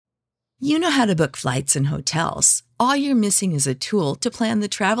You know how to book flights and hotels. All you're missing is a tool to plan the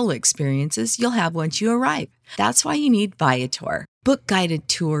travel experiences you'll have once you arrive. That's why you need Viator. Book guided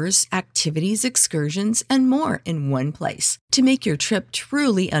tours, activities, excursions, and more in one place to make your trip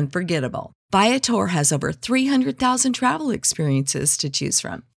truly unforgettable. Viator has over 300,000 travel experiences to choose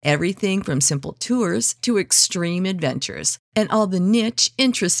from. Everything from simple tours to extreme adventures and all the niche,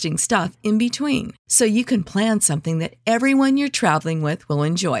 interesting stuff in between. So you can plan something that everyone you're traveling with will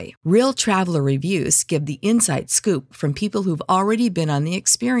enjoy. Real traveler reviews give the inside scoop from people who've already been on the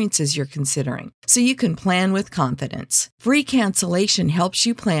experiences you're considering. So you can plan with confidence. Free cancellation helps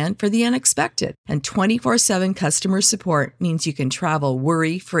you plan for the unexpected. And 24/7 customer support means you can travel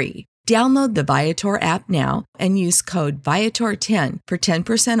worry-free. Download the Viator app now and use code Viator10 for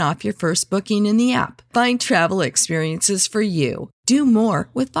 10% off your first booking in the app. Find travel experiences for you. Do more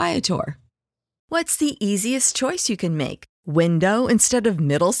with Viator. What's the easiest choice you can make? Window instead of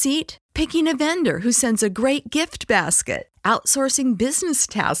middle seat? Picking a vendor who sends a great gift basket? Outsourcing business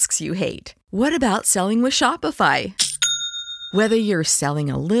tasks you hate? What about selling with Shopify? Whether you're selling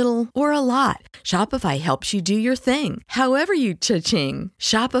a little or a lot, Shopify helps you do your thing, however you cha-ching.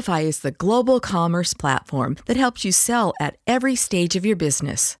 Shopify is the global commerce platform that helps you sell at every stage of your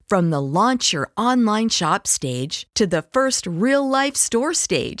business. From the launch your online shop stage to the first real-life store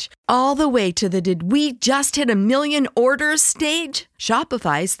stage, all the way to the did we just hit a million orders stage?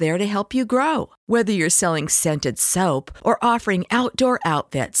 Shopify's there to help you grow. Whether you're selling scented soap or offering outdoor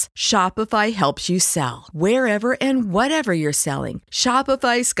outfits, Shopify helps you sell. Wherever and whatever you're selling,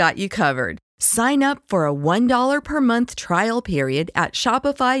 Shopify's got you covered. Sign up for a $1 per month trial period at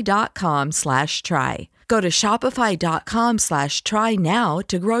shopify.com/try. Go to shopify.com/try now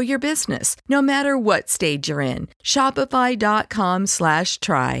to grow your business, no matter what stage you're in.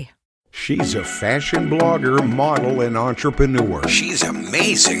 Shopify.com/try. She's a fashion blogger, model, and entrepreneur. She's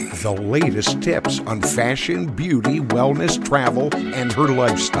amazing. The latest tips on fashion, beauty, wellness, travel, and her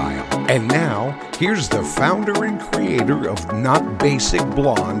lifestyle. And now, here's the founder and creator of Not Basic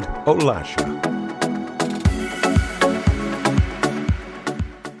Blonde, Olasha.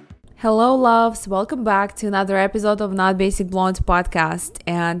 Hello, loves. Welcome back to another episode of Not Basic Blonde podcast.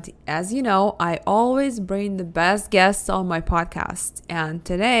 And as you know, I always bring the best guests on my podcast. And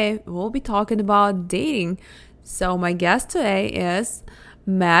today we'll be talking about dating. So my guest today is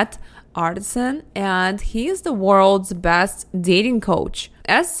Matt Artisan, and he is the world's best dating coach.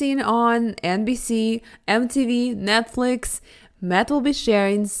 As seen on NBC, MTV, Netflix, Matt will be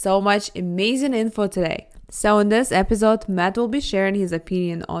sharing so much amazing info today. So in this episode, Matt will be sharing his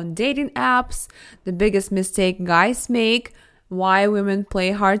opinion on dating apps, the biggest mistake guys make, why women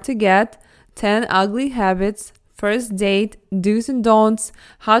play hard to get, 10 ugly habits, first date, do's and don'ts,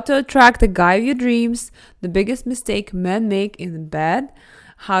 how to attract the guy of your dreams, the biggest mistake men make in bed,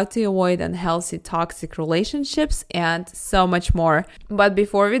 how to avoid unhealthy toxic relationships, and so much more. But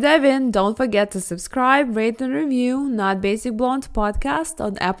before we dive in, don't forget to subscribe, rate and review Not Basic Blonde podcast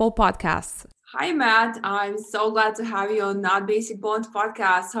on Apple Podcasts. Hi, Matt. I'm so glad to have you on Not Basic Blonde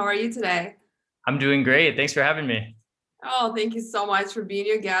podcast. How are you today? I'm doing great. Thanks for having me. Oh, thank you so much for being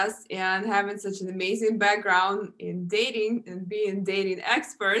your guest and having such an amazing background in dating and being a dating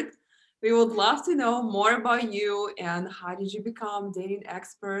expert. We would love to know more about you and how did you become a dating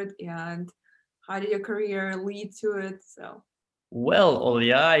expert and how did your career lead to it? Well,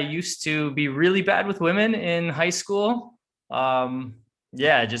 Olya, I used to be really bad with women in high school.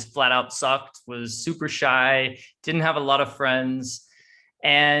 Just flat out sucked, was super shy, didn't have a lot of friends.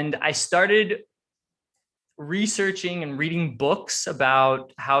 And I started researching and reading books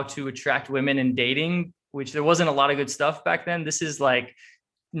about how to attract women in dating, which there wasn't a lot of good stuff back then. This is like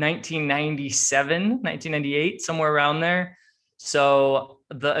 1997, 1998, somewhere around there. So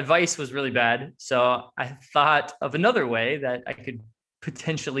the advice was really bad. So I thought of another way that I could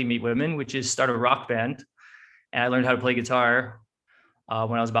potentially meet women, which is start a rock band. And I learned how to play guitar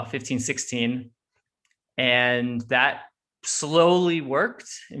when I was about 15, 16. And that slowly worked.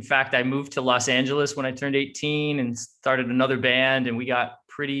 In fact, I moved to Los Angeles when I turned 18 and started another band. And we got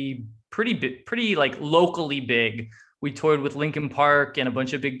pretty like locally big. We toured with Linkin Park and a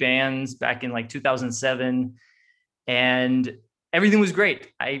bunch of big bands back in like 2007. And everything was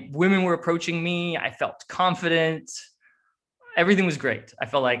great. Women were approaching me. I felt confident. Everything was great. I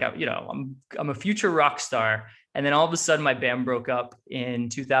felt like, I'm a future rock star. And then all of a sudden my band broke up in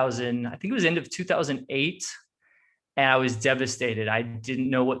 2000, I think it was end of 2008. And I was devastated. I didn't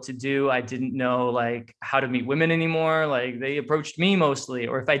know what to do. I didn't know like how to meet women anymore. Like they approached me mostly,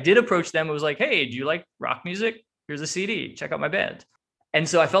 or if I did approach them, it was like, hey, do you like rock music? Here's a CD, check out my band. And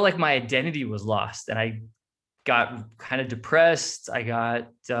so I felt like my identity was lost. And I got kind of depressed. I got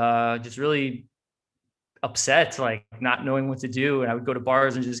just really upset, like not knowing what to do. And I would go to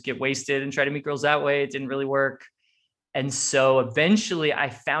bars and just get wasted and try to meet girls that way. It didn't really work. And so eventually I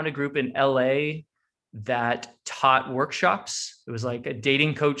found a group in LA that taught workshops. It was like a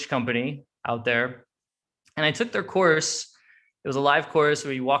dating coach company out there. And I took their course. It was a live course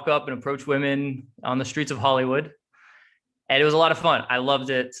where you walk up and approach women on the streets of Hollywood. And it was a lot of fun. I loved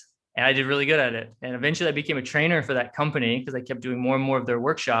it. And I did really good at it. And eventually I became a trainer for that company because I kept doing more and more of their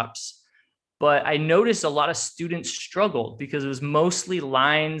workshops. But I noticed a lot of students struggled because it was mostly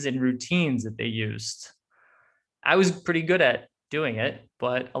lines and routines that they used. I was pretty good at doing it,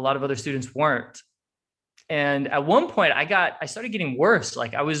 but a lot of other students weren't. And at one point I started getting worse.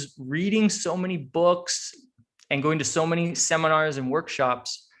 Like I was reading so many books and going to so many seminars and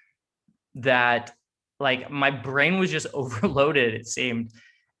workshops that like my brain was just overloaded, it seemed.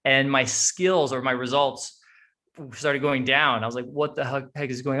 And my skills or my results started going down. I was like, what the heck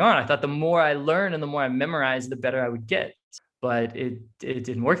is going on? I thought the more I learned and the more I memorized, the better I would get. But it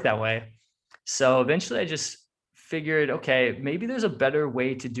didn't work that way. So eventually I just figured, okay, maybe there's a better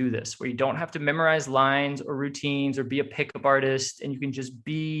way to do this where you don't have to memorize lines or routines or be a pickup artist, and you can just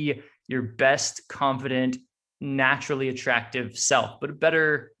be your best, confident, naturally attractive self, but a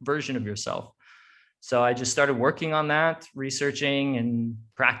better version of yourself. So I just started working on that, researching and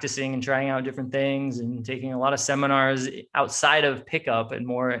practicing and trying out different things and taking a lot of seminars outside of pickup and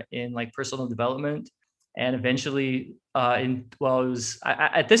more in like personal development. And eventually at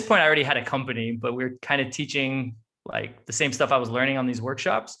this point I already had a company, but we were kind of teaching like the same stuff I was learning on these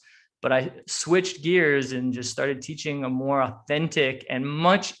workshops. But I switched gears and just started teaching a more authentic and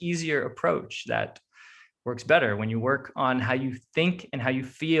much easier approach that works better when you work on how you think and how you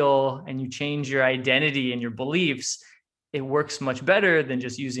feel and you change your identity and your beliefs. It works much better than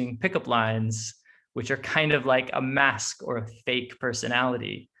just using pickup lines, which are kind of like a mask or a fake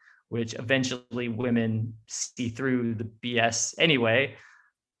personality, which eventually women see through the BS anyway.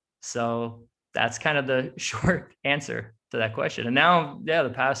 So that's kind of the short answer to that question. And now,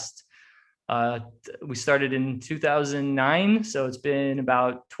 we started in 2009. So it's been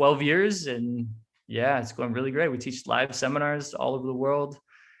about 12 years and yeah, it's going really great. We teach live seminars all over the world,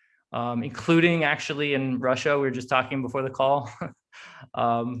 including actually in Russia. We were just talking before the call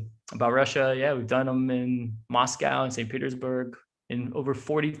about Russia. Yeah, we've done them in Moscow and St. Petersburg in over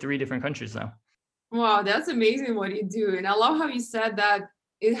 43 different countries now. Wow, that's amazing what you do. And I love how you said that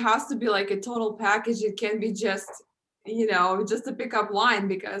it has to be like a total package. It can't be just, just a pickup line,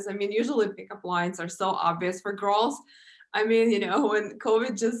 because I mean, usually pickup lines are so obvious for girls. I mean, when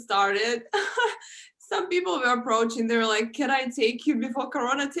COVID just started, some people were approaching, they were like, can I take you before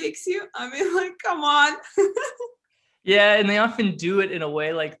Corona takes you? I mean, like, come on. Yeah, and they often do it in a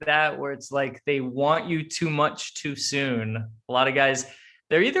way like that, where it's like they want you too much too soon. A lot of guys,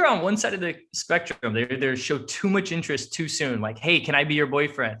 they're either on one side of the spectrum, they either show too much interest too soon, like, hey, can I be your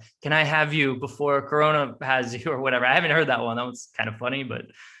boyfriend? Can I have you before Corona has you or whatever? I haven't heard that one. That was kind of funny, but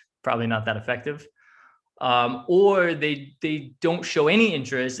probably not that effective. Or they don't show any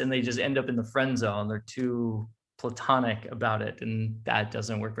interest and they just end up in the friend zone. They're too platonic about it, and that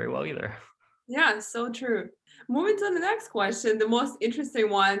doesn't work very well either. Yeah, so true. Moving to the next question, the most interesting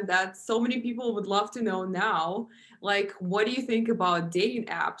one that so many people would love to know now, like, what do you think about dating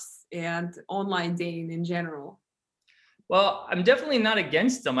apps and online dating in general? Well, I'm definitely not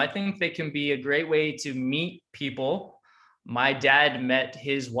against them. I think they can be a great way to meet people. My dad met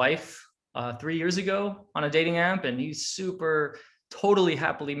his wife 3 years ago on a dating app, and he's totally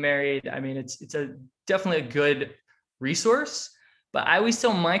happily married. I mean, it's definitely a good resource, but I always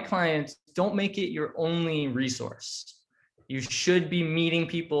tell my clients, don't make it your only resource. You should be meeting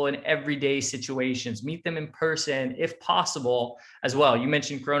people in everyday situations, meet them in person if possible as well. You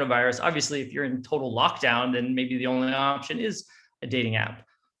mentioned coronavirus. Obviously, if you're in total lockdown, then maybe the only option is a dating app.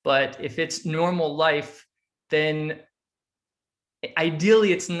 But if it's normal life, then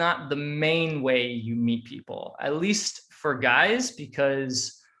ideally, it's not the main way you meet people, at least for guys,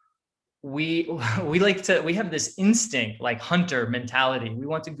 because we have this instinct, like hunter mentality. We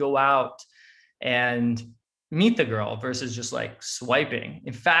want to go out and meet the girl versus just like swiping.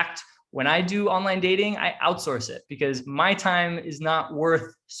 In fact, when I do online dating, I outsource it because my time is not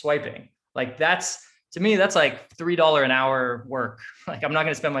worth swiping. Like to me, that's like $3 an hour work. Like I'm not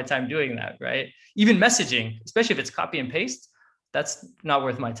going to spend my time doing that, right? Even messaging, especially if it's copy and paste, that's not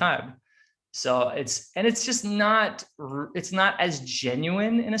worth my time. So it's not as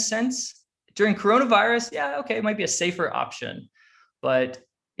genuine in a sense. During coronavirus, yeah, okay, it might be a safer option. But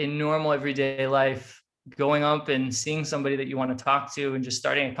in normal everyday life, going up and seeing somebody that you want to talk to and just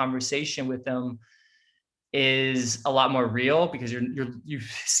starting a conversation with them, is a lot more real, because you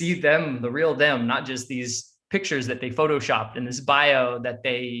see them, the real them, not just these pictures that they photoshopped in this bio that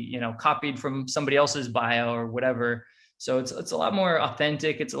they, you know, copied from somebody else's bio or whatever. So it's a lot more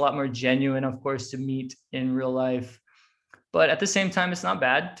authentic. It's a lot more genuine, of course, to meet in real life. But at the same time, it's not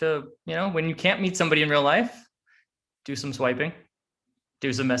bad to, you know, when you can't meet somebody in real life, do some swiping,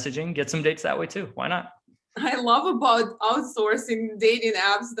 do some messaging, get some dates that way too. Why not? I love about outsourcing dating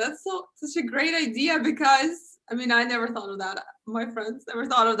apps. That's such a great idea, because I mean, I never thought of that. My friends never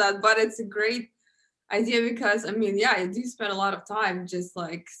thought of that, but it's a great idea because I mean, yeah, I do spend a lot of time just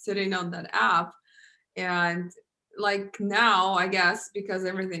like sitting on that app. And like now, I guess because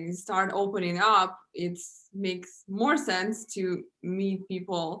everything start opening up, it makes more sense to meet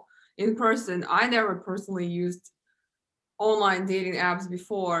people in person. I never personally used online dating apps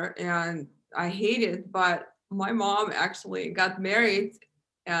before, and I hate it, but my mom actually got married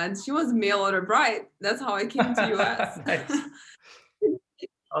and she was mail order bride. That's how I came to US. Nice.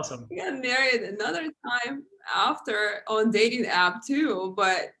 Awesome. I got married another time after on dating app too,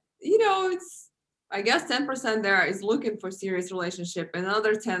 but you know, it's I guess 10% there is looking for serious relationship, and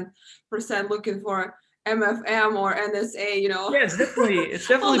another 10% looking for MFM or NSA, you know. Yeah, it's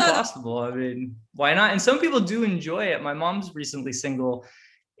definitely possible. I mean, why not? And some people do enjoy it. My mom's recently single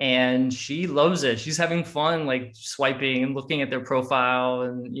and she loves it. She's having fun, like swiping and looking at their profile,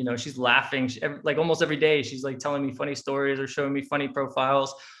 and you know, she's laughing. Like almost every day, she's like telling me funny stories or showing me funny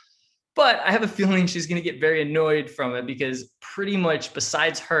profiles. But I have a feeling she's going to get very annoyed from it, because pretty much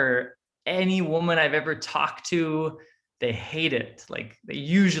besides her, any woman I've ever talked to, they hate it. Like they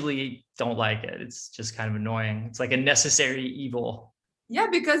usually don't like it. It's just kind of annoying. It's like a necessary evil. Yeah,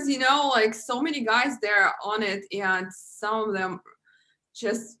 because you know, like so many guys there on it, and some of them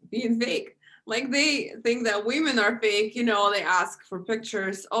just being fake. Like they think that women are fake, you know, they ask for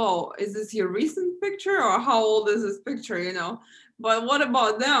pictures. Oh, is this your recent picture, or how old is this picture, you know? But what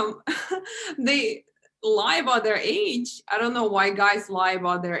about them? They lie about their age. I don't know why guys lie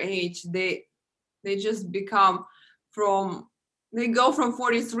about their age. They just become they go from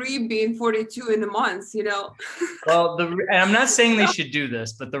 43 being 42 in the months, you know. Well, and I'm not saying they should do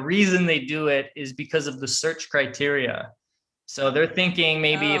this, but the reason they do it is because of the search criteria. So they're thinking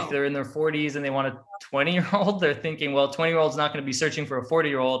maybe if they're in their 40s and they want a 20-year-old, they're thinking, well, 20-year-old's not going to be searching for a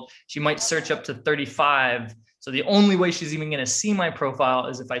 40-year-old. She might search up to 35. So the only way she's even going to see my profile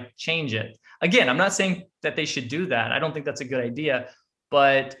is if I change it. Again, I'm not saying that they should do that. I don't think that's a good idea.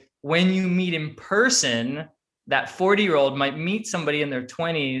 But when you meet in person, that 40-year-old might meet somebody in their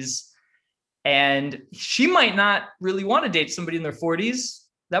 20s, and she might not really want to date somebody in their 40s.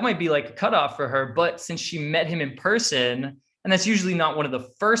 That might be like a cutoff for her. But since she met him in person, and that's usually not one of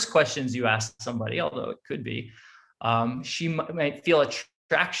the first questions you ask somebody, although it could be, she might feel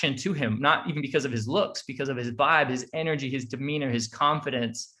attraction to him, not even because of his looks, because of his vibe, his energy, his demeanor, his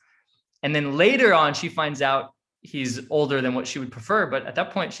confidence. And then later on, she finds out he's older than what she would prefer. But at that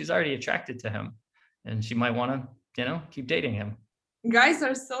point, she's already attracted to him, and she might want to, you know, keep dating him. Guys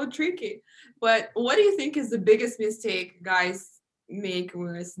are so tricky. But what do you think is the biggest mistake guys make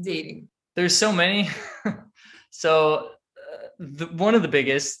with dating? There's so many. So one of the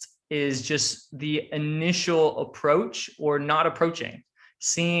biggest is just the initial approach or not approaching.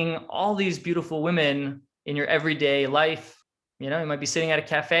 Seeing all these beautiful women in your everyday life. You know, you might be sitting at a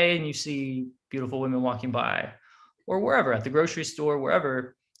cafe and you see beautiful women walking by, or wherever, at the grocery store,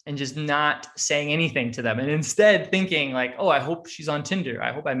 wherever, and just not saying anything to them. And instead thinking like, oh, I hope she's on Tinder.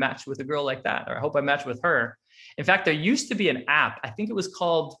 I hope I match with a girl like that, or I hope I match with her. In fact, there used to be an app. I think it was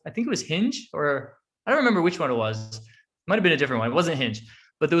Hinge, or I don't remember which one it was. It might have been a different one. It wasn't Hinge,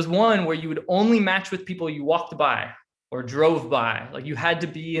 but there was one where you would only match with people you walked by or drove by. Like you had to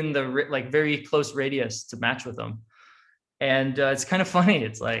be in the like very close radius to match with them. And it's kind of funny.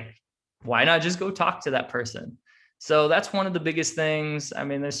 It's like, why not just go talk to that person? So that's one of the biggest things. I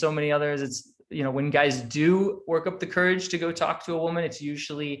mean, there's so many others. It's, you know, when guys do work up the courage to go talk to a woman, it's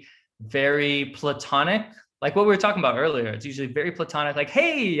usually very platonic. Like what we were talking about earlier, it's usually very platonic. Like,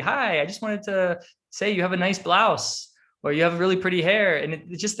 hey, hi, I just wanted to say you have a nice blouse, or you have really pretty hair. And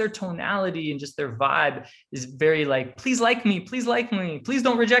it's just their tonality and just their vibe is very like, please like me, please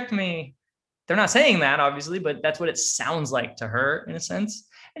don't reject me. They're not saying that, obviously, but that's what it sounds like to her in a sense.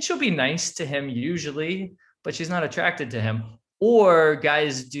 And she'll be nice to him usually, but she's not attracted to him. Or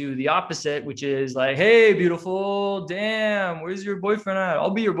guys do the opposite, which is like, hey, beautiful, damn, where's your boyfriend at?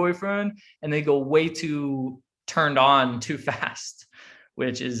 I'll be your boyfriend. And they go way too turned on too fast,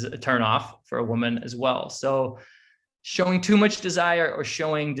 which is a turn off for a woman as well. So showing too much desire or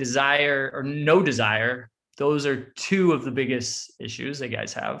showing desire or no desire, those are two of the biggest issues that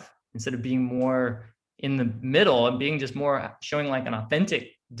guys have. Instead of being more in the middle and being just more showing like an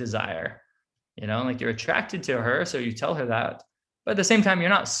authentic desire, like you're attracted to her. So you tell her that, but at the same time, you're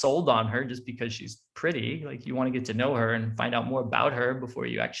not sold on her just because she's pretty. Like you want to get to know her and find out more about her before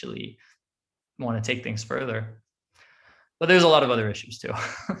you actually want to take things further. But there's a lot of other issues too.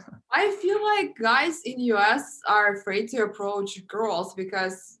 I feel like guys in US are afraid to approach girls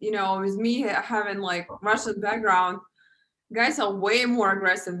because, with me having like Russian background, guys are way more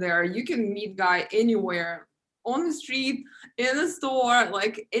aggressive there. You can meet guy anywhere, on the street, in the store,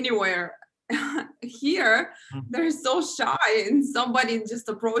 like anywhere. Here, they're so shy, and somebody just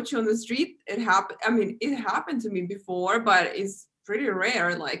approach you on the street. It happened to me before, but it's pretty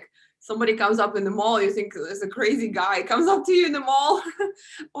rare. Like somebody comes up in the mall, you think there's a crazy guy comes up to you in the mall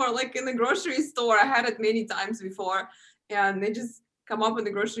or like in the grocery store. I had it many times before, and they just come up in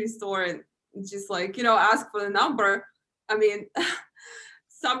the grocery store and just like, ask for the number. I mean,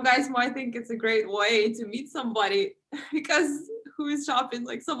 some guys might think it's a great way to meet somebody because who is shopping?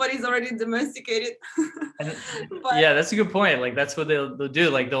 Like somebody's already domesticated. Yeah, that's a good point. Like that's what they'll do.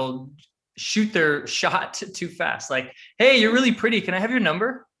 Like they'll shoot their shot too fast. Like, hey, you're really pretty. Can I have your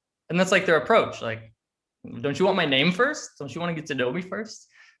number? And that's like their approach. Like, don't you want my name first? Don't you want to get to know me first?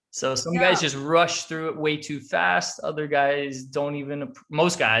 So some guys just rush through it way too fast. Other guys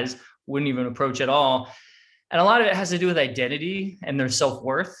most guys wouldn't even approach at all. And a lot of it has to do with identity and their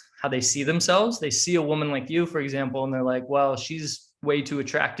self-worth, how they see themselves. They see a woman like you, for example, and they're like, well, she's way too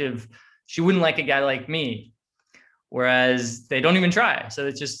attractive. She wouldn't like a guy like me. Whereas they don't even try. So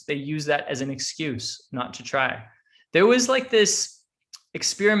it's just, they use that as an excuse not to try. There was like this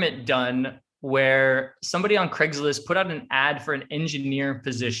experiment done where somebody on Craigslist put out an ad for an engineer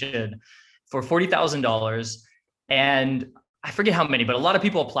position for $40,000. And I forget how many, but a lot of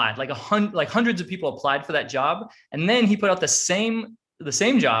people applied, like hundreds of people applied for that job. And then he put out the same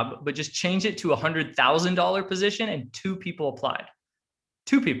job, but just changed it to $100,000 position, and 2 people applied.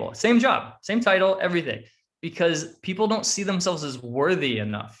 2 people, same job, same title, everything, because people don't see themselves as worthy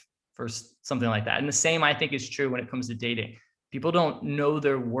enough for something like that. And the same, I think, is true when it comes to dating. People don't know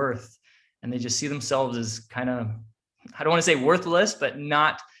their worth, and they just see themselves as kind of, I don't want to say worthless, but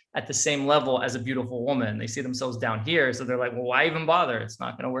not at the same level as a beautiful woman. They see themselves down here. So they're like, well, why even bother? It's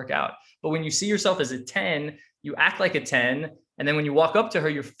not going to work out. But when you see yourself as a 10, you act like a 10. And then when you walk up to her,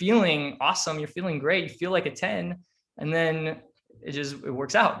 you're feeling awesome. You're feeling great. You feel like a 10. And then it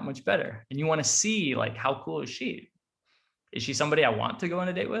works out much better. And you want to see like, how cool is she? Is she somebody I want to go on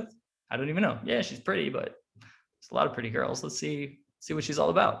a date with? I don't even know. Yeah, she's pretty, but there's a lot of pretty girls. Let's see what she's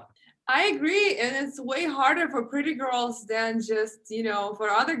all about. I agree. And it's way harder for pretty girls than just, for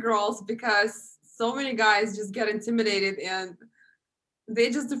other girls, because so many guys just get intimidated and they're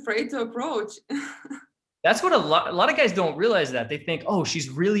just afraid to approach. That's what a lot of guys don't realize. That they think, oh, she's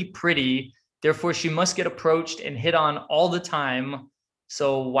really pretty, therefore she must get approached and hit on all the time.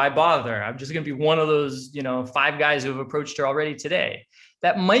 So why bother? I'm just going to be one of those, 5 guys who have approached her already today.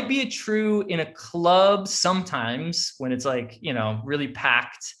 That might be true in a club sometimes when it's like, really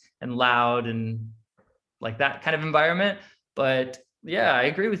packed and loud and like that kind of environment. But yeah, I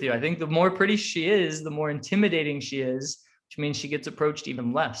agree with you. I think the more pretty she is, the more intimidating she is, which means she gets approached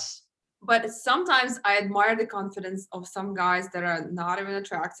even less. But sometimes I admire the confidence of some guys that are not even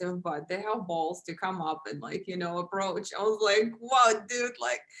attractive, but they have balls to come up and approach. I was like, wow, dude,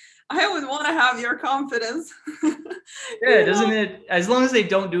 like I would want to have your confidence. Yeah, doesn't it? As long as they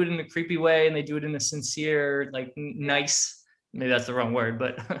don't do it in a creepy way and they do it in a sincere, like nice, maybe that's the wrong word,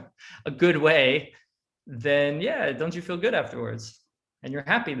 but a good way, then yeah, don't you feel good afterwards? And you're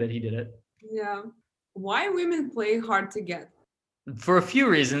happy that he did it. Yeah. Why women play hard to get? For a few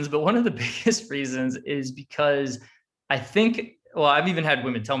reasons, but one of the biggest reasons is because I think, well, I've even had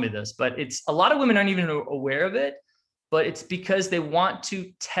women tell me this, but it's a lot of women aren't even aware of it, but it's because they want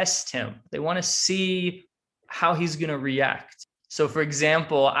to test him. They want to see how he's going to react. So for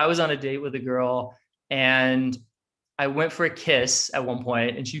example, I was on a date with a girl and I went for a kiss at one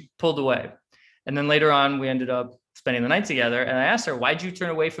point and she pulled away. And then later on, we ended up spending the night together. And I asked her, why'd you turn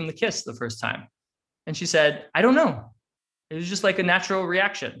away from the kiss the first time? And she said, I don't know. It was just like a natural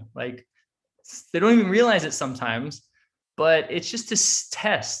reaction. Like they don't even realize it sometimes, but it's just to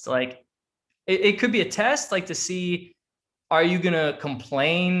test. Like it could be a test, like to see, are you going to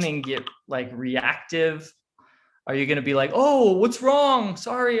complain and get like reactive? Are you going to be like, oh, what's wrong?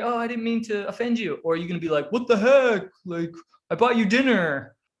 Sorry. Oh, I didn't mean to offend you. Or are you going to be like, what the heck? Like I bought you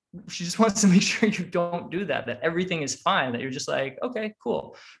dinner. She just wants to make sure you don't do that, that everything is fine, that you're just like, okay,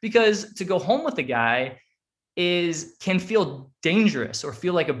 cool. Because to go home with a guy can feel dangerous or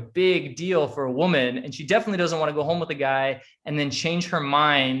feel like a big deal for a woman. And she definitely doesn't want to go home with a guy and then change her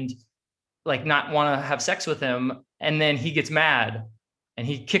mind like not want to have sex with him, and then he gets mad and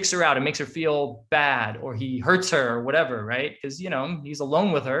he kicks her out and makes her feel bad, or he hurts her or whatever, right? Because, he's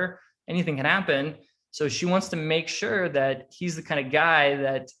alone with her, anything can happen. So she wants to make sure that he's the kind of guy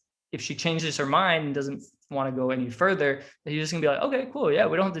that if she changes her mind and doesn't want to go any further, that he's just gonna be like, okay, cool, yeah,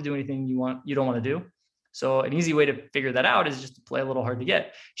 we don't have to do anything you don't want to do. So an easy way to figure that out is just to play a little hard to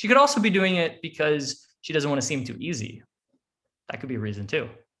get. She could also be doing it because she doesn't want to seem too easy. That could be a reason too,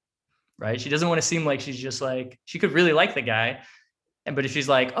 right? She doesn't want to seem like she's just like, she could really like the guy. But if she's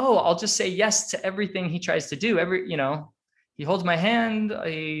like, oh, I'll just say yes to everything he tries to do, he holds my hand,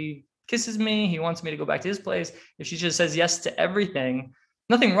 he kisses me, he wants me to go back to his place. If she just says yes to everything,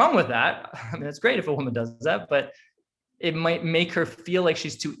 nothing wrong with that. I mean, it's great if a woman does that, but it might make her feel like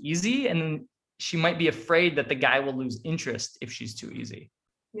she's too easy, and she might be afraid that the guy will lose interest if she's too easy.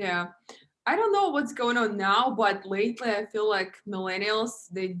 Yeah. I don't know what's going on now, but lately I feel like millennials,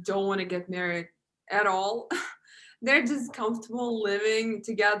 they don't want to get married at all. They're just comfortable living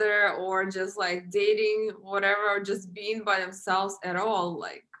together or just like dating, whatever, or just being by themselves at all.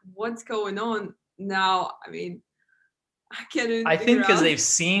 Like, what's going on now? I mean, I can't even I think because out. they've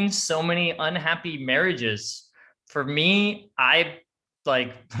seen so many unhappy marriages. For me, I've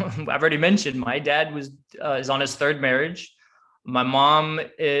already mentioned, my dad is on his third marriage. My mom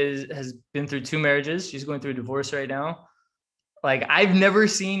has been through 2 marriages. She's going through a divorce right now. Like, I've never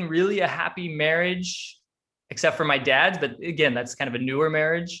seen really a happy marriage except for my dad's, but again, that's kind of a newer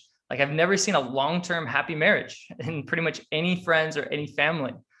marriage. Like, I've never seen a long-term happy marriage in pretty much any friends or any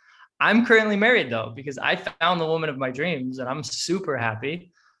family. I'm currently married though, because I found the woman of my dreams and I'm super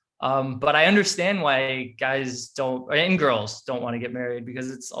happy. But I understand why guys don't, and girls don't want to get married, because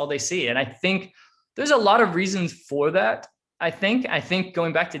it's all they see. And I think there's a lot of reasons for that. I think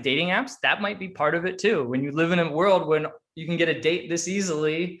going back to dating apps, that might be part of it too. When you live in a world when you can get a date this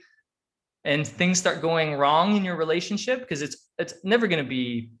easily and things start going wrong in your relationship, because it's never going to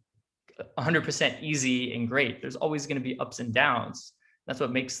be 100% easy and great. There's always going to be ups and downs. That's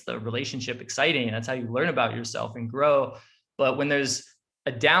what makes the relationship exciting. That's how you learn about yourself and grow. But when there's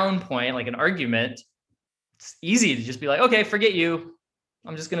a down point, like an argument, it's easy to just be like, okay, forget you.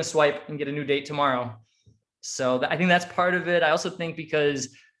 I'm just going to swipe and get a new date tomorrow. So I think that's part of it. I also think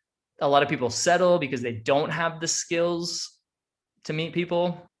because a lot of people settle because they don't have the skills to meet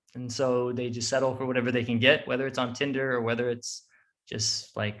people. And so they just settle for whatever they can get, whether it's on Tinder or whether it's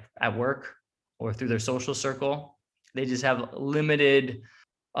just like at work or through their social circle. They just have limited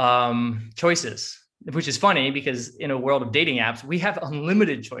choices, which is funny because in a world of dating apps, we have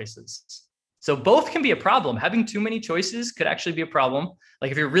unlimited choices. So both can be a problem. Having too many choices could actually be a problem.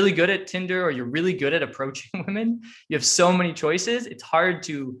 Like if you're really good at Tinder or you're really good at approaching women, you have so many choices, it's hard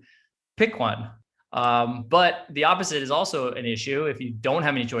to pick one. But the opposite is also an issue. If you don't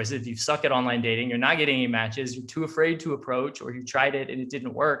have any choices, if you suck at online dating, you're not getting any matches, you're too afraid to approach, or you tried it and it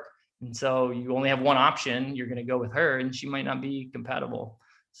didn't work. And so you only have one option, you're going to go with her and she might not be compatible.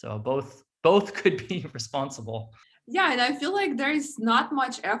 So both could be responsible. Yeah, and I feel like there is not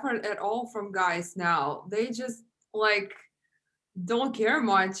much effort at all from guys now. They just like don't care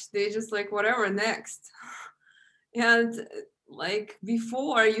much. They just like whatever next. And like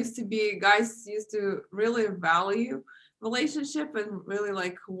before used to be guys used to really value relationship and really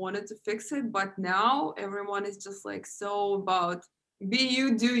like wanted to fix it, but now everyone is just like so about be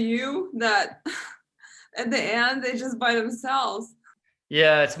you, do you, that at the end they just by themselves.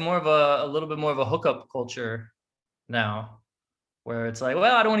 Yeah, it's more of a little bit more of a hookup culture now, where it's like,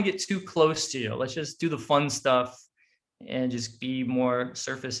 well, I don't want to get too close to you. Let's just do the fun stuff and just be more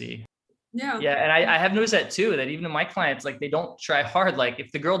surfacey. Yeah. And I have noticed that too, that even in my clients, like they don't try hard. Like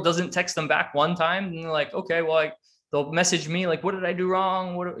if the girl doesn't text them back one time, then they're like, okay, well, they'll message me like, what did I do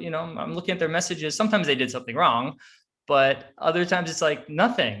wrong? I'm looking at their messages. Sometimes they did something wrong, but other times it's like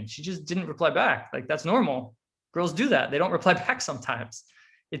nothing. She just didn't reply back. Like that's normal. Girls do that. They don't reply back sometimes.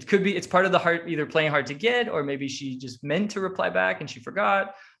 It could be, it's part of the heart, either playing hard to get, or maybe she just meant to reply back and she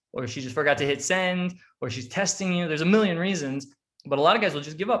forgot, or she just forgot to hit send, or she's testing you. There's a million reasons, but a lot of guys will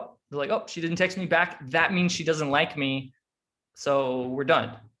just give up. They're like, oh, she didn't text me back. That means she doesn't like me. So we're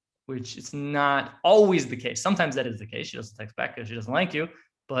done, which is not always the case. Sometimes that is the case. She doesn't text back because she doesn't like you,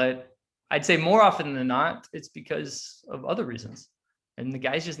 but I'd say more often than not, it's because of other reasons. And the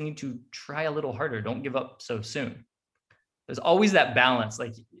guys just need to try a little harder. Don't give up so soon. There's always that balance.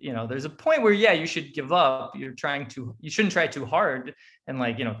 Like, there's a point where, yeah, you should give up. You shouldn't try too hard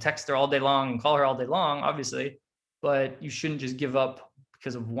and text her all day long and call her all day long, obviously, but you shouldn't just give up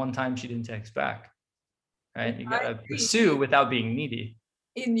because of one time she didn't text back, right? You gotta pursue without being needy.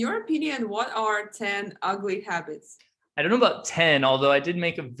 In your opinion, what are 10 ugly habits? I don't know about 10, although I did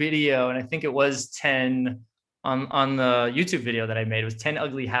make a video, and I think it was 10 on the YouTube video that I made. It was 10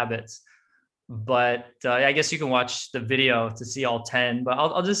 ugly habits. But I guess you can watch the video to see all 10, but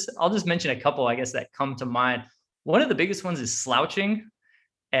I'll just mention a couple, I guess, that come to mind. One of the biggest ones is slouching.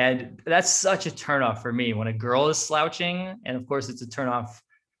 And that's such a turnoff for me when a girl is slouching. And of course, it's a turnoff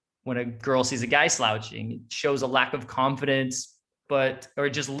when a girl sees a guy slouching. It shows a lack of confidence,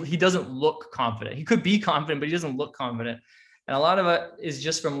 he doesn't look confident. He could be confident, but he doesn't look confident. And a lot of it is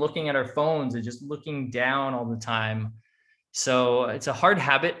just from looking at our phones and just looking down all the time. So it's a hard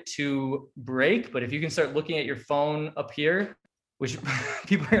habit to break, but if you can start looking at your phone up here, which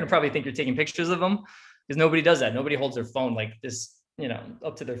people are going to probably think you're taking pictures of them, because nobody does that. Nobody holds their phone like this,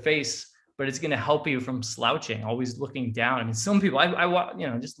 up to their face, but it's going to help you from slouching, always looking down. I mean, some people,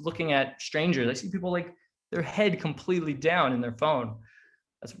 I just looking at strangers, I see people like their head completely down in their phone.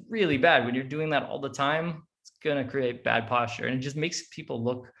 That's really bad. When you're doing that all the time, it's going to create bad posture, and it just makes people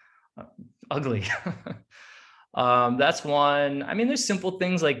look ugly. That's one. I mean, there's simple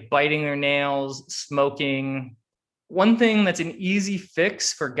things like biting their nails, smoking. One thing that's an easy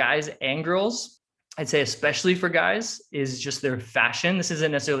fix for guys and girls, I'd say especially for guys, is just their fashion. This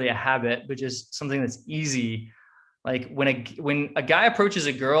isn't necessarily a habit, but just something that's easy. Like when a guy approaches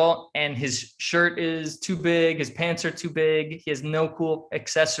a girl and his shirt is too big, his pants are too big, he has no cool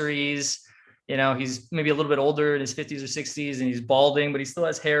accessories, he's maybe a little bit older in his 50s or 60s and he's balding, but he still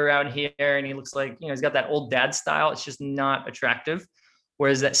has hair around here and he looks like, he's got that old dad style. It's just not attractive.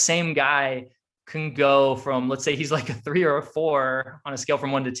 Whereas that same guy can go from, let's say he's like a 3 or a 4 on a scale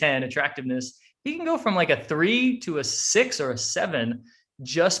from 1 to 10 attractiveness. He can go from like a 3 to a 6 or a 7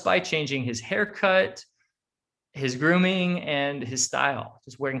 just by changing his haircut, his grooming, and his style.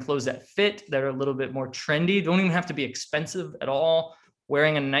 Just wearing clothes that fit, that are a little bit more trendy. Don't even have to be expensive at all.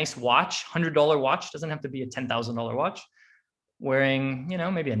 Wearing a nice watch, $100 watch, doesn't have to be a $10,000 watch. Wearing,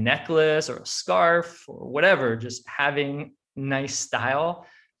 maybe a necklace or a scarf or whatever, just having nice style.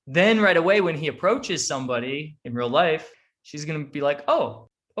 Then right away, when he approaches somebody in real life, she's going to be like, oh,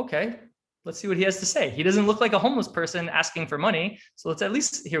 okay, let's see what he has to say. He doesn't look like a homeless person asking for money, so let's at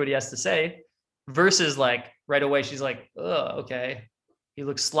least hear what he has to say. Versus like right away, she's like, oh, okay, he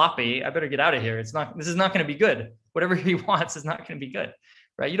looks sloppy. I better get out of here. This is not going to be good. Whatever he wants is not going to be good,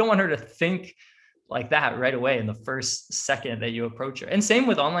 right? You don't want her to think like that right away in the first second that you approach her. And same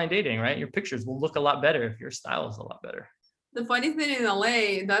with online dating, right? Your pictures will look a lot better if your style is a lot better. The funny thing in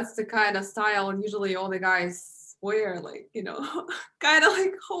LA, that's the kind of style usually all the guys wear, like, kind of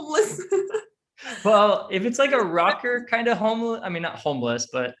like homeless. Well, if it's like a rocker kind of homeless, I mean, not homeless,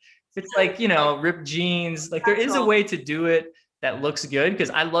 but if it's like, ripped jeans, like there is a way to do it that looks good, because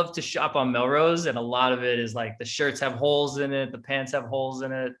I love to shop on Melrose, and a lot of it is like the shirts have holes in it, the pants have holes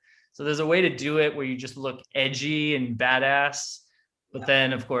in it. So there's a way to do it where you just look edgy and badass. But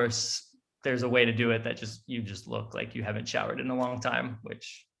then of course there's a way to do it that you just look like you haven't showered in a long time,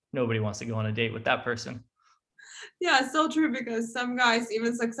 which nobody wants to go on a date with that person. Yeah, it's so true, because some guys,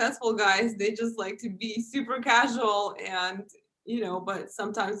 even successful guys, they just like to be super casual and, but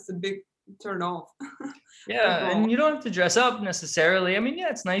sometimes it's a big turn off. Yeah, and you don't have to dress up necessarily. I mean, yeah,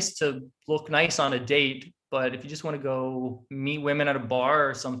 it's nice to look nice on a date, but if you just want to go meet women at a bar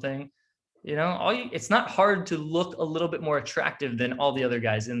or something, it's not hard to look a little bit more attractive than all the other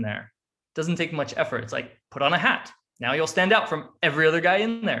guys in there. It doesn't take much effort. It's like, put on a hat. Now you'll stand out from every other guy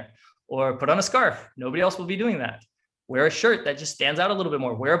in there. Or put on a scarf. Nobody else will be doing that. Wear a shirt that just stands out a little bit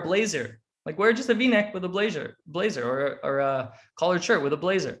more. Wear a blazer. Like wear just a V-neck with a blazer or a collared shirt with a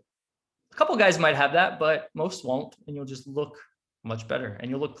blazer. A couple guys might have that, but most won't. And you'll just look much better, and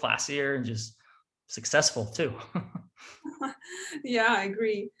you'll look classier and just successful too. Yeah, I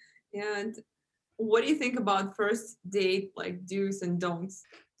agree. And what do you think about first date, like do's and don'ts?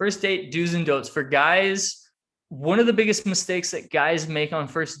 First date do's and don'ts for guys. One of the biggest mistakes that guys make on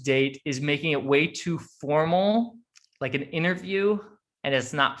first date is making it way too formal, like an interview, and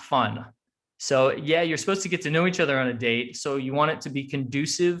it's not fun. So yeah, you're supposed to get to know each other on a date. So you want it to be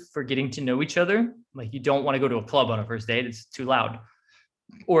conducive for getting to know each other. Like you don't want to go to a club on a first date. It's too loud.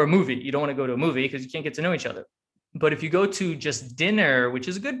 Or a movie. You don't want to go to a movie because you can't get to know each other. But if you go to just dinner, which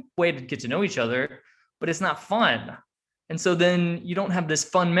is a good way to get to know each other, but it's not fun. And so then you don't have this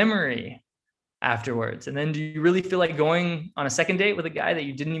fun memory afterwards. And then do you really feel like going on a second date with a guy that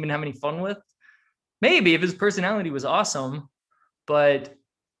you didn't even have any fun with? Maybe if his personality was awesome, but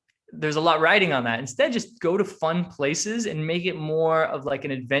there's a lot riding on that. Instead, just go to fun places and make it more of like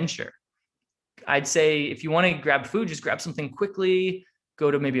an adventure. I'd say if you want to grab food, just grab something quickly, go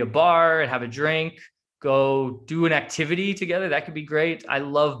to maybe a bar and have a drink, go do an activity together. That could be great. I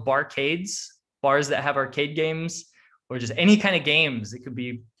love barcades, bars that have arcade games or just any kind of games. It could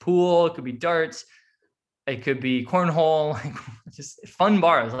be pool, it could be darts, it could be cornhole, just fun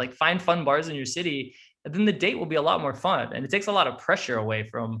bars. Like find fun bars in your city, and then the date will be a lot more fun. And it takes a lot of pressure away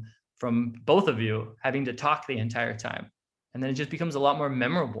from both of you having to talk the entire time. And then it just becomes a lot more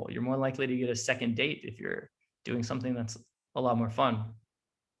memorable. You're more likely to get a second date if you're doing something that's a lot more fun.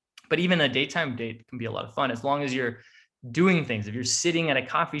 But even a daytime date can be a lot of fun as long as you're doing things. If you're sitting at a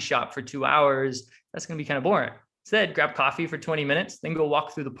coffee shop for 2 hours, that's going to be kind of boring. Instead, grab coffee for 20 minutes, then go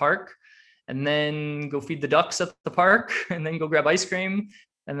walk through the park, and then go feed the ducks at the park, and then go grab ice cream,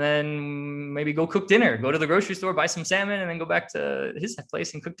 and then maybe go cook dinner, go to the grocery store, buy some salmon, and then go back to his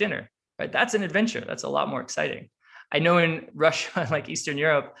place and cook dinner, right? That's an adventure. That's a lot more exciting. I know in Russia, like Eastern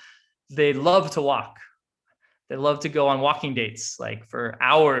Europe, they love to walk. They love to go on walking dates, like for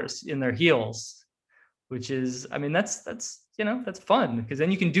hours in their heels, which is, I mean, that's fun because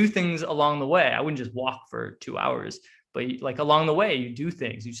then you can do things along the way. I wouldn't just walk for 2 hours, but like along the way, you do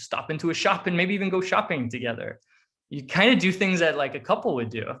things. You stop into a shop and maybe even go shopping together. You kind of do things that like a couple would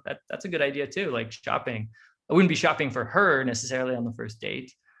do. That's a good idea too, like shopping. I wouldn't be shopping for her necessarily on the first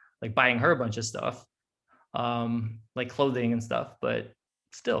date, like buying her a bunch of stuff, like clothing and stuff, but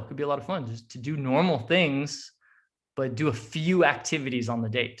still it could be a lot of fun just to do normal things, but do a few activities on the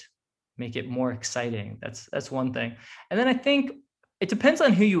date, make it more exciting. That's one thing. And then I think it depends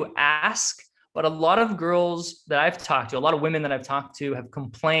on who you ask, but a lot of girls that I've talked to, a lot of women that I've talked to have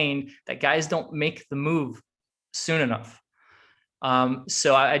complained that guys don't make the move soon enough.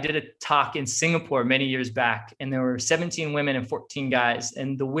 So I did a talk in Singapore many years back, and there were 17 women and 14 guys.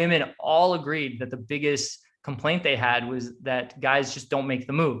 And the women all agreed that the biggest complaint they had was that guys just don't make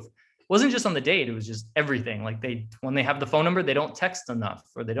the move. It wasn't just on the date, it was just everything. Like when they have the phone number, they don't text enough,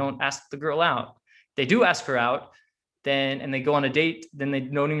 or they don't ask the girl out. They do ask her out, and they go on a date, then they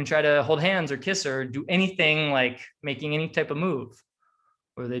don't even try to hold hands or kiss her, or do anything like making any type of move.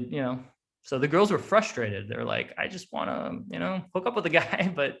 Or they, so the girls were frustrated. They're like, I just want to, hook up with a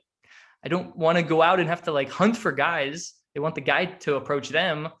guy, but I don't want to go out and have to like hunt for guys. They want the guy to approach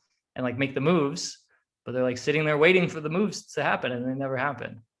them and like make the moves, but they're like sitting there waiting for the moves to happen, and they never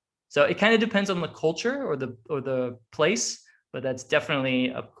happen. So it kind of depends on the culture or the place, but that's definitely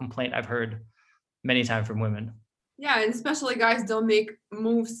a complaint I've heard many times from women. Yeah, and especially guys don't make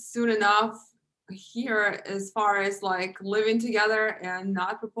moves soon enough here as far as like living together and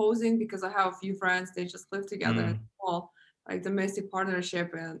not proposing, because I have a few friends, they just live together and all like domestic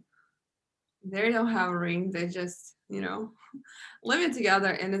partnership, and they don't have a ring. They just, living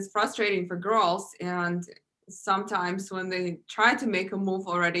together, and it's frustrating for girls. And sometimes when they try to make a move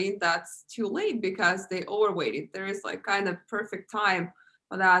already, that's too late because they overweighted. There is like kind of perfect time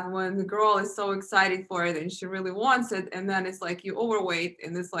for that when the girl is so excited for it and she really wants it, and then it's like you overweight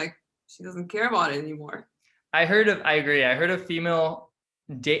and it's like she doesn't care about it anymore. I agree. I heard a female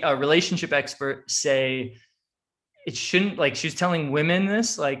relationship expert say it shouldn't, like she was telling women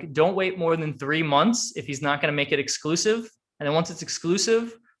this, like don't wait more than 3 months if he's not going to make it exclusive. And then once it's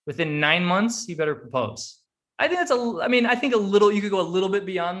exclusive, within 9 months, you better propose. I think I think you could go a little bit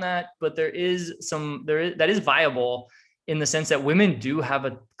beyond that, but that is viable in the sense that women do have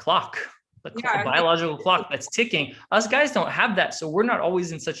a clock, a biological clock that's ticking. Us guys don't have that. So we're not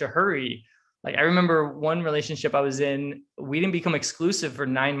always in such a hurry. Like I remember one relationship I was in, we didn't become exclusive for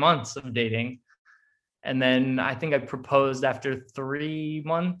 9 months of dating. And then I think I proposed after 3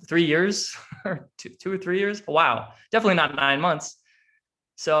 years or 2 or 3 years. Wow. Definitely not 9 months.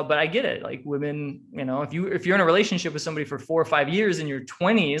 So, but I get it. Like women, if you're in a relationship with somebody for 4 or 5 years in your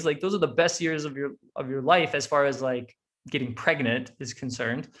 20s, like those are the best years of your life as far as like getting pregnant is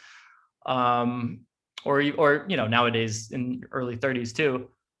concerned. Or nowadays in early 30s too.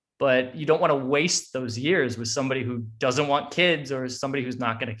 But you don't want to waste those years with somebody who doesn't want kids or somebody who's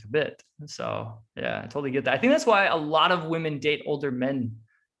not going to commit. So yeah, I totally get that. I think that's why a lot of women date older men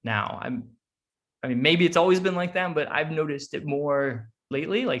now. I mean, maybe it's always been like that, but I've noticed it more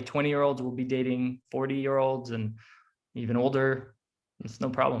lately. Like 20-year-olds will be dating 40-year-olds and even older. It's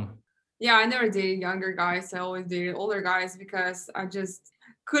no problem. Yeah, I never dated younger guys. I always dated older guys because I just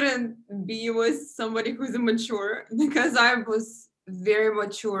couldn't be with somebody who's immature, because I was very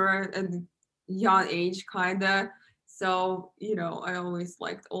mature at a young age, kinda. So, I always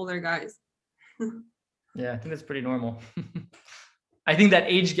liked older guys. Yeah, I think that's pretty normal. I think that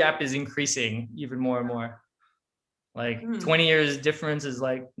age gap is increasing even more and more. Like 20 years difference is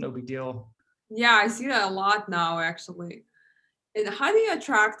like no big deal. Yeah, I see that a lot now, actually. And how do you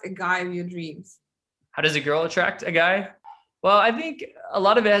attract a guy of your dreams? How does a girl attract a guy? Well, I think a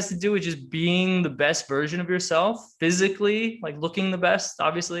lot of it has to do with just being the best version of yourself physically, like looking the best,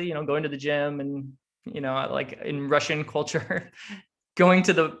 obviously, going to the gym and like in Russian culture, going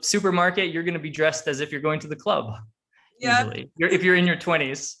to the supermarket, you're going to be dressed as if you're going to the club. Yeah. Usually, if you're in your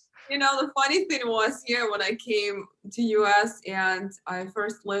 20s. The funny thing was here when I came to US and I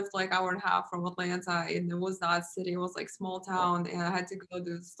first lived like hour and a half from Atlanta, and it was not city, it was like small town, and I had to go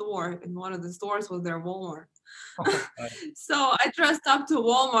to the store, and one of the stores was their Walmart. So I dressed up to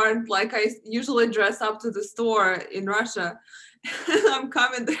Walmart like I usually dress up to the store in Russia. And I'm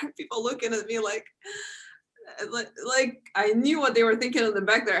coming there, people looking at me like I knew what they were thinking in the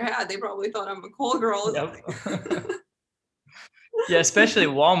back of their head. They probably thought I'm a call girl. Yep. Yeah, especially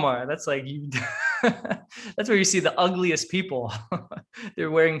Walmart. That's like that's where you see the ugliest people. They're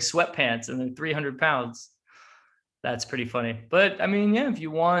wearing sweatpants and they're 300 pounds. That's pretty funny. But I mean, yeah, if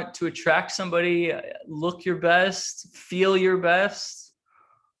you want to attract somebody, look your best, feel your best,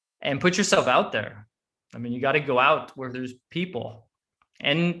 and put yourself out there. I mean, you got to go out where there's people.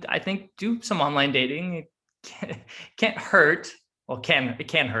 And I think do some online dating. It can't hurt. Well, it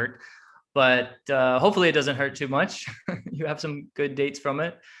can hurt. But hopefully it doesn't hurt too much. You have some good dates from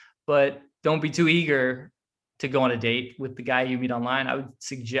it, but don't be too eager to go on a date with the guy you meet online. I would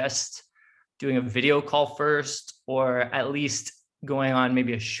suggest doing a video call first, or at least going on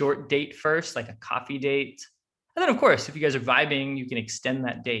maybe a short date first, like a coffee date. And then of course, if you guys are vibing, you can extend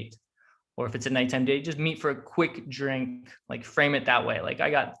that date. Or if it's a nighttime date, just meet for a quick drink, like frame it that way. Like I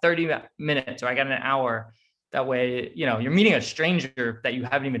got 30 minutes or I got an hour. That way, you're meeting a stranger that you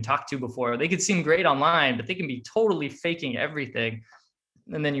haven't even talked to before. They could seem great online, but they can be totally faking everything.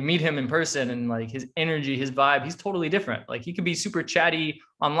 And then you meet him in person and like his energy, his vibe, he's totally different. Like he could be super chatty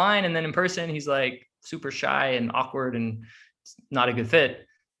online, and then in person, he's like super shy and awkward and not a good fit.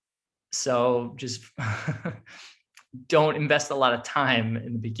 So just don't invest a lot of time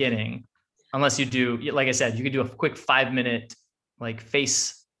in the beginning, unless you do, like I said, you could do a quick 5-minute like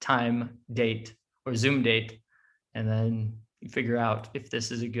FaceTime date or Zoom date, and then you figure out if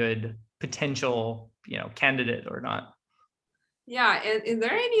this is a good potential, candidate or not. Yeah. And is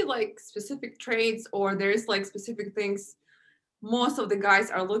there any like specific traits, or there's like specific things most of the guys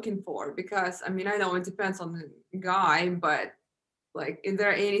are looking for? Because I mean, I know it depends on the guy, but like, is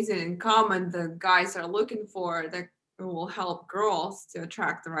there anything in common that guys are looking for that will help girls to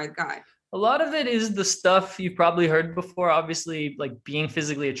attract the right guy? A lot of it is the stuff you've probably heard before, obviously, like being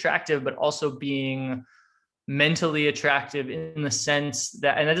physically attractive, but also being mentally attractive in the sense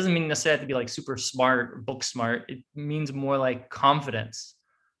that, and that doesn't mean necessarily have to be like super smart or book smart. It means more like confidence,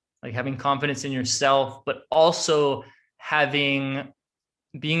 like having confidence in yourself, but also being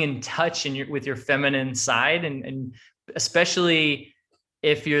in touch with your feminine side. And especially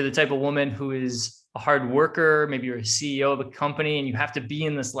if you're the type of woman who is a hard worker, maybe you're a CEO of a company and you have to be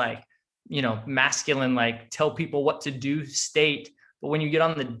in this like, masculine, like tell people what to do state. But when you get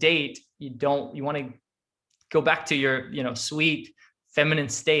on the date, you want to go back to your, sweet feminine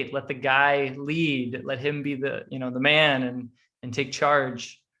state. Let the guy lead, let him be the, the man and take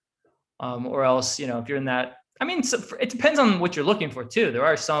charge. Or else, if you're in that, I mean, it depends on what you're looking for too. There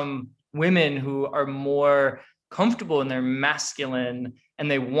are some women who are more comfortable in their masculine and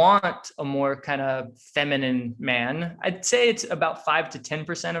they want a more kind of feminine man. I'd say it's about 5 to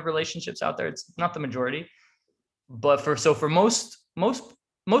 10% of relationships out there. It's not the majority, but for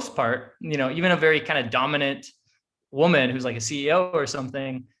most part, even a very kind of dominant woman who's like a CEO or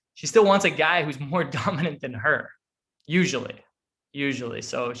something, she still wants a guy who's more dominant than her, usually.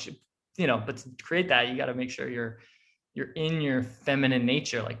 So but to create that, you got to make sure you're in your feminine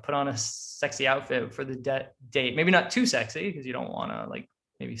nature, like put on a sexy outfit for the date. Maybe not too sexy because you don't want to like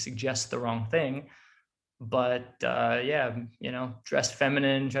maybe suggest the wrong thing, but dress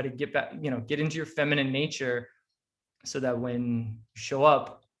feminine, try to get back, get into your feminine nature so that when you show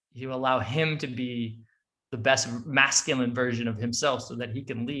up, you allow him to be the best masculine version of himself so that he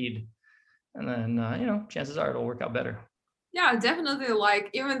can lead. And then, chances are it'll work out better. Yeah, definitely. Like,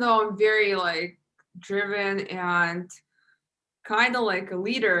 even though I'm very like driven and kind of like a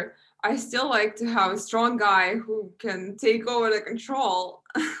leader, I still like to have a strong guy who can take over the control.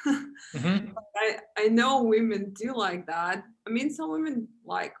 Mm-hmm. I know women do like that. I mean, some women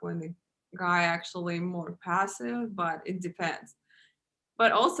like when the guy actually more passive, but it depends.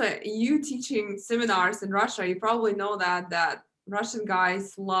 But also, you teaching seminars in Russia, you probably know that Russian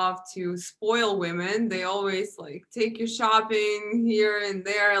guys love to spoil women. They always like take you shopping here and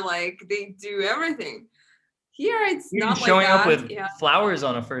there, like they do everything. Here it's you're not showing like that. up with flowers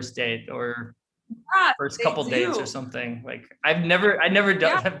on a first date or first couple dates or something. Like I've never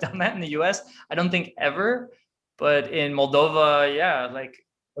have done that in the US. I don't think ever, but in Moldova, like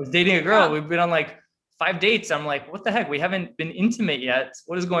I was dating a girl. We've been on like 5 dates. I'm like, what the heck? We haven't been intimate yet.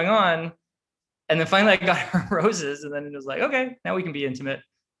 What is going on? And then finally I got her roses, and then it was like, okay, now we can be intimate.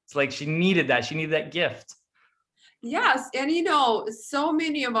 It's like she needed that. She needed that gift. Yes, and so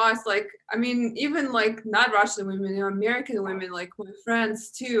many of us, like, I mean, even like not Russian women, American women, like my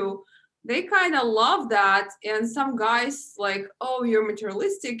friends too, they kind of love that. And some guys like, oh, you're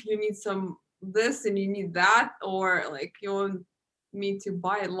materialistic, you need some this and you need that, or like you want me to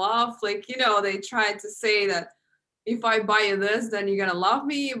buy love. Like, they try to say that if I buy you this, then you're gonna love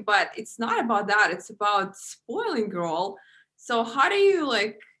me. But it's not about that. It's about spoiling girl. So how do you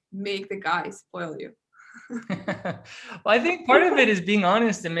like make the guy spoil you? Well, I think part of it is being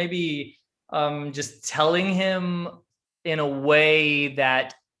honest and maybe just telling him in a way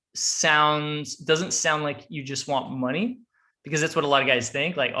that doesn't sound like you just want money, because that's what a lot of guys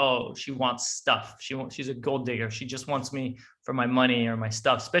think. Like, oh, she wants stuff. She's a gold digger. She just wants me for my money or my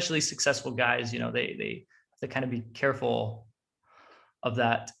stuff. Especially successful guys, they have to kind of be careful of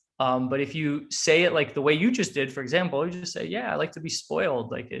that. But if you say it like the way you just did, for example, you just say, yeah, I like to be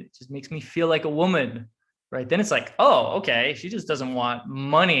spoiled. Like, it just makes me feel like a woman, right? Then it's like, oh, okay. She just doesn't want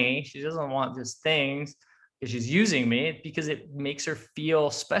money. She doesn't want just things because she's using me, because it makes her feel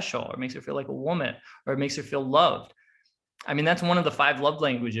special, or makes her feel like a woman, or it makes her feel loved. I mean, that's one of the 5 love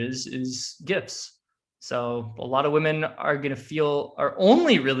languages is gifts. So a lot of women are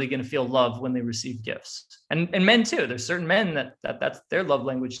only really going to feel love when they receive gifts, and men too. There's certain men that's their love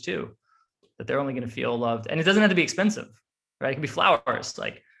language too, that they're only going to feel loved. And it doesn't have to be expensive, right? It can be flowers.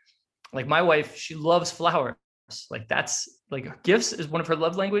 Like my wife, she loves flowers. Like that's like gifts is one of her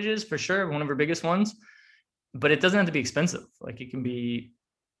love languages for sure. One of her biggest ones, but it doesn't have to be expensive. Like it can be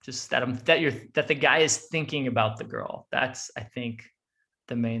just that the guy is thinking about the girl. That's, I think,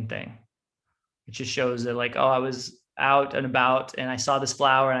 the main thing. It just shows that like, oh, I was out and about and I saw this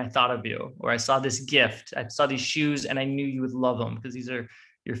flower and I thought of you, or I saw this gift, I saw these shoes and I knew you would love them because these are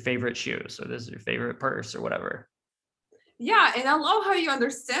your favorite shoes, or this is your favorite purse, or whatever. Yeah, and I love how you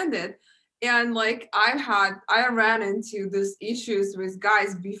understand it. And like I ran into these issues with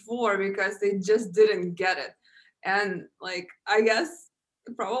guys before because they just didn't get it. And like, I guess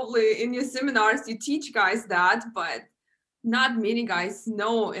probably in your seminars you teach guys that, but not many guys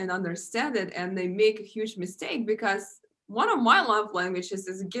know and understand it, and they make a huge mistake, because one of my love languages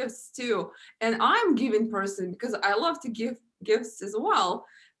is gifts too. And I'm giving person because I love to give gifts as well.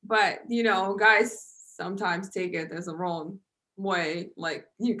 But guys sometimes take it as a wrong way, like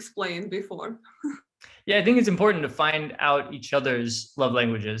you explained before. Yeah, I think it's important to find out each other's love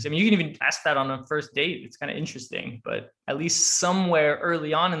languages. I mean, you can even ask that on a first date. It's kind of interesting, but at least somewhere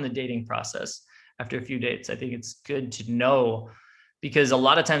early on in the dating process, after a few dates, I think it's good to know, because a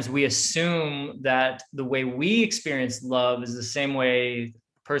lot of times we assume that the way we experience love is the same way the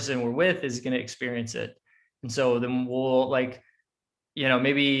person we're with is going to experience it. And so then we'll like,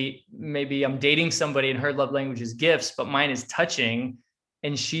 maybe I'm dating somebody and her love language is gifts, but mine is touching,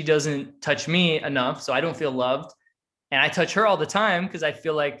 and she doesn't touch me enough, so I don't feel loved. And I touch her all the time because I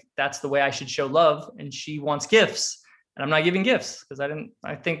feel like that's the way I should show love, and she wants gifts. And I'm not giving gifts because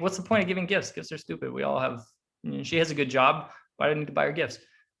I think, what's the point of giving gifts? Gifts are stupid. We all have, she has a good job. Why do I need to buy her gifts?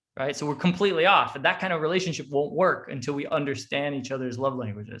 Right. So we're completely off. And that kind of relationship won't work until we understand each other's love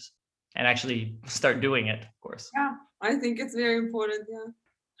languages and actually start doing it, of course. Yeah, I think it's very important. Yeah.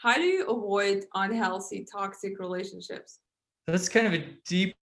 How do you avoid unhealthy, toxic relationships? That's kind of a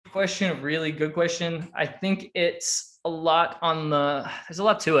deep question, a really good question. I think it's a lot there's a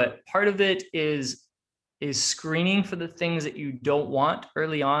lot to it. Part of it is screening for the things that you don't want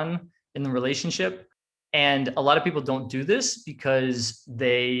early on in the relationship. And a lot of people don't do this because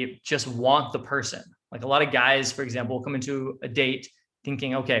they just want the person. Like a lot of guys, for example, will come into a date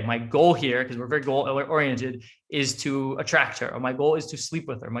thinking, okay, my goal here, because we're very goal oriented, is to attract her, or my goal is to sleep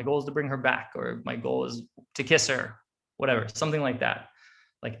with her, my goal is to bring her back, or my goal is to kiss her, whatever, something like that,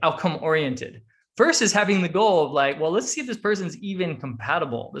 like outcome oriented. Versus having the goal of like, well, let's see if this person's even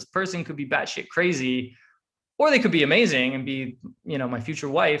compatible. This person could be batshit crazy, or they could be amazing and be, my future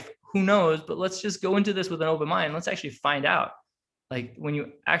wife, who knows, but let's just go into this with an open mind. Let's actually find out. Like when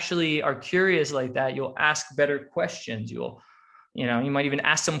you actually are curious like that, you'll ask better questions. You might even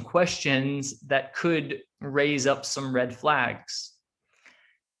ask some questions that could raise up some red flags.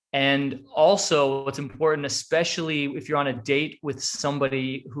 And also what's important, especially if you're on a date with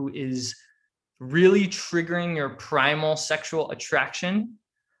somebody who is really triggering your primal sexual attraction,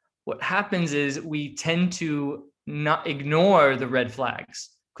 what happens is we tend to not ignore the red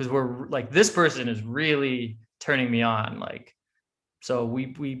flags because we're like, this person is really turning me on. Like, so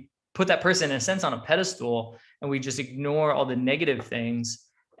we put that person in a sense on a pedestal and we just ignore all the negative things.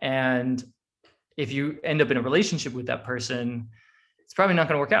 And if you end up in a relationship with that person, it's probably not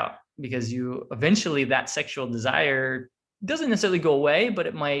going to work out because you eventually that sexual desire doesn't necessarily go away, but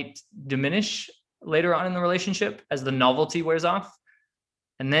it might diminish later on in the relationship as the novelty wears off.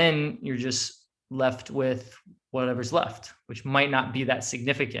 And then you're just left with whatever's left, which might not be that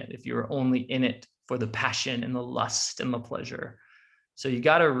significant if you're only in it for the passion and the lust and the pleasure. So you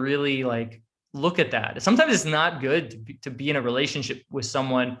got to really like look at that. Sometimes it's not good to be in a relationship with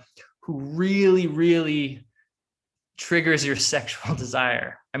someone who really, really triggers your sexual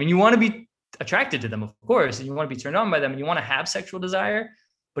desire. I mean, you want to be attracted to them, of course, and you want to be turned on by them and you want to have sexual desire.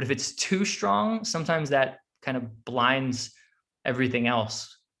 But if it's too strong, sometimes that kind of blinds everything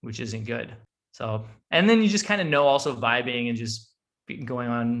else, which isn't good. So, and then you just kind of know also vibing and just going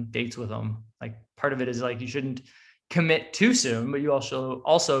on dates with them. Like part of it is like, you shouldn't commit too soon, but you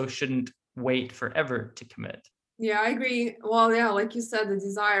also shouldn't wait forever to commit. Yeah, I agree. Well, yeah, like you said, the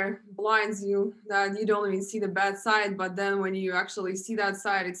desire blinds you, that you don't even see the bad side. But then when you actually see that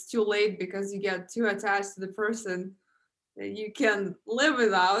side, it's too late because you get too attached to the person that you can live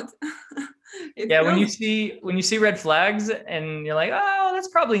without. When you see red flags and you're like, oh, that's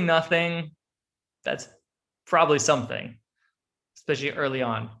probably nothing. That's probably something, especially early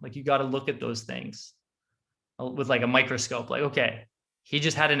on. Like you got to look at those things with like a microscope. Like, okay, he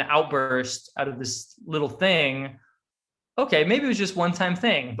just had an outburst out of this little thing. Okay, maybe it was just one-time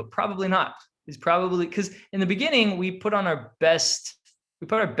thing, but probably not. He's probably, because in the beginning we put our best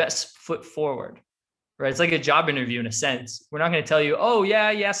foot forward, right? It's like a job interview in a sense. We're not going to tell you, oh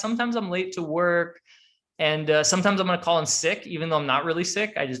yeah, sometimes I'm late to work, and sometimes I'm going to call in sick, even though I'm not really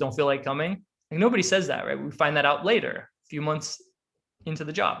sick. I just don't feel like coming. Like nobody says that, right? We find that out later, a few months into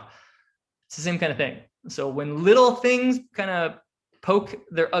the job. It's the same kind of thing. So when little things kind of poke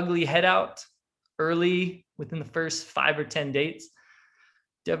their ugly head out early within the first 5 or 10 dates,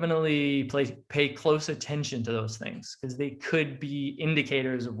 definitely pay close attention to those things because they could be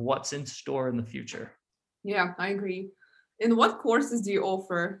indicators of what's in store in the future. Yeah, I agree. And what courses do you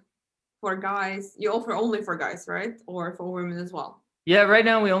offer for guys? You offer only for guys, right? Or for women as well? Yeah, right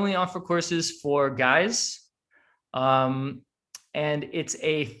now we only offer courses for guys. And it's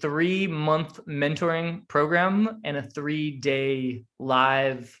a 3-month mentoring program and a 3-day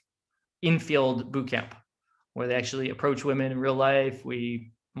live in-field boot camp where they actually approach women in real life.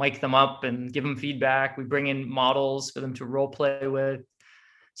 We mic them up and give them feedback. We bring in models for them to role play with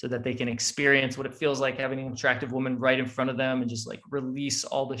so that they can experience what it feels like having an attractive woman right in front of them and just like release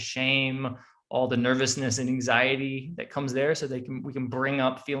all the shame, all the nervousness and anxiety that comes there so we can bring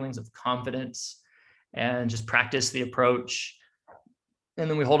up feelings of confidence and just practice the approach. And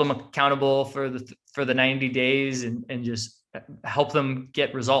then we hold them accountable for the 90 days and just help them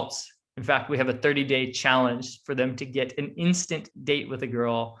get results. In fact, we have a 30-day challenge for them to get an instant date with a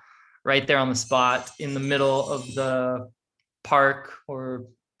girl right there on the spot in the middle of the park or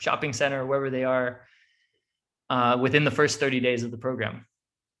shopping center, wherever they are, within the first 30 days of the program.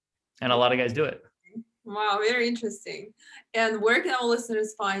 And a lot of guys do it. Wow, very interesting. And where can our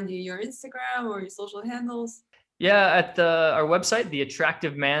listeners find you? Your Instagram or your social handles? Yeah, at our website,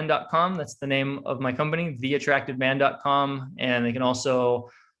 theattractiveman.com. That's the name of my company, theattractiveman.com. And they can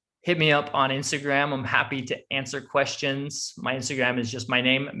also hit me up on Instagram. I'm happy to answer questions. My Instagram is just my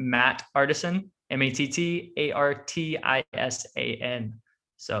name, Matt Artisan, MATTARTISAN.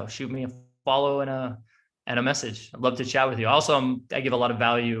 So shoot me a follow and a message. I'd love to chat with you. Also, I give a lot of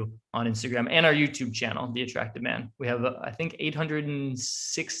value on Instagram and our YouTube channel, The Attractive Man. We have, I think,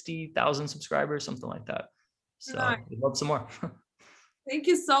 860,000 subscribers, something like that. So we'd love some more. Thank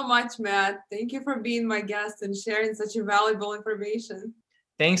you so much, Matt. Thank you for being my guest and sharing such a valuable information.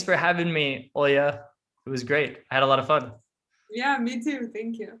 Thanks for having me, Olya. It was great. I had a lot of fun. Yeah, me too.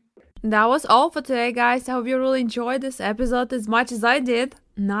 Thank you. That was all for today, guys. I hope you really enjoyed this episode as much as I did.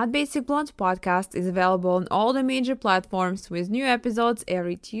 Not Basic Blonde podcast is available on all the major platforms with new episodes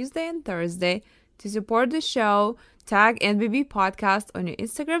every Tuesday and Thursday. To support the show, tag NBB Podcast on your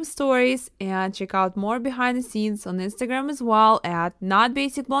Instagram stories and check out more behind the scenes on Instagram as well at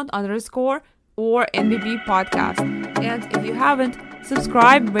notbasicblonde_ or NBB Podcast. And if you haven't,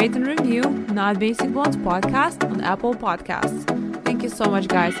 subscribe, rate and review Not Basic Blonde Podcast on Apple Podcasts. Thank you so much,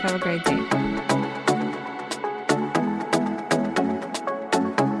 guys. Have a great day.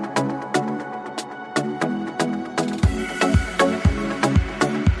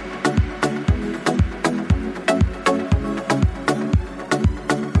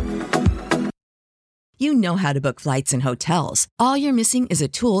 You know how to book flights and hotels. All you're missing is a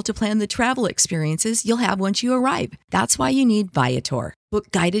tool to plan the travel experiences you'll have once you arrive. That's why you need Viator. Book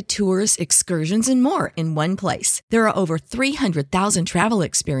guided tours, excursions, and more in one place. There are over 300,000 travel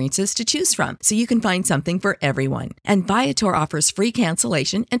experiences to choose from, so you can find something for everyone. And Viator offers free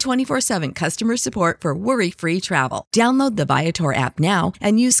cancellation and 24/7 customer support for worry-free travel. Download the Viator app now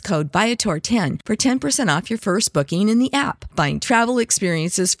and use code Viator10 for 10% off your first booking in the app. Find travel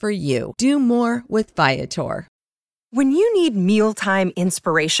experiences for you. Do more with Viator. When you need mealtime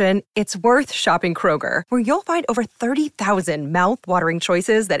inspiration, it's worth shopping Kroger, where you'll find over 30,000 mouth-watering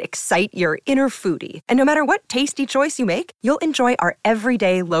choices that excite your inner foodie. And no matter what tasty choice you make, you'll enjoy our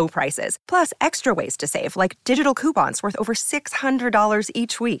everyday low prices, plus extra ways to save, like digital coupons worth over $600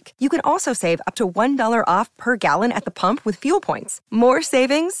 each week. You can also save up to $1 off per gallon at the pump with fuel points. More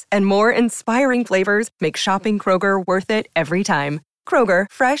savings and more inspiring flavors make shopping Kroger worth it every time. Kroger,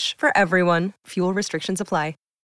 fresh for everyone. Fuel restrictions apply.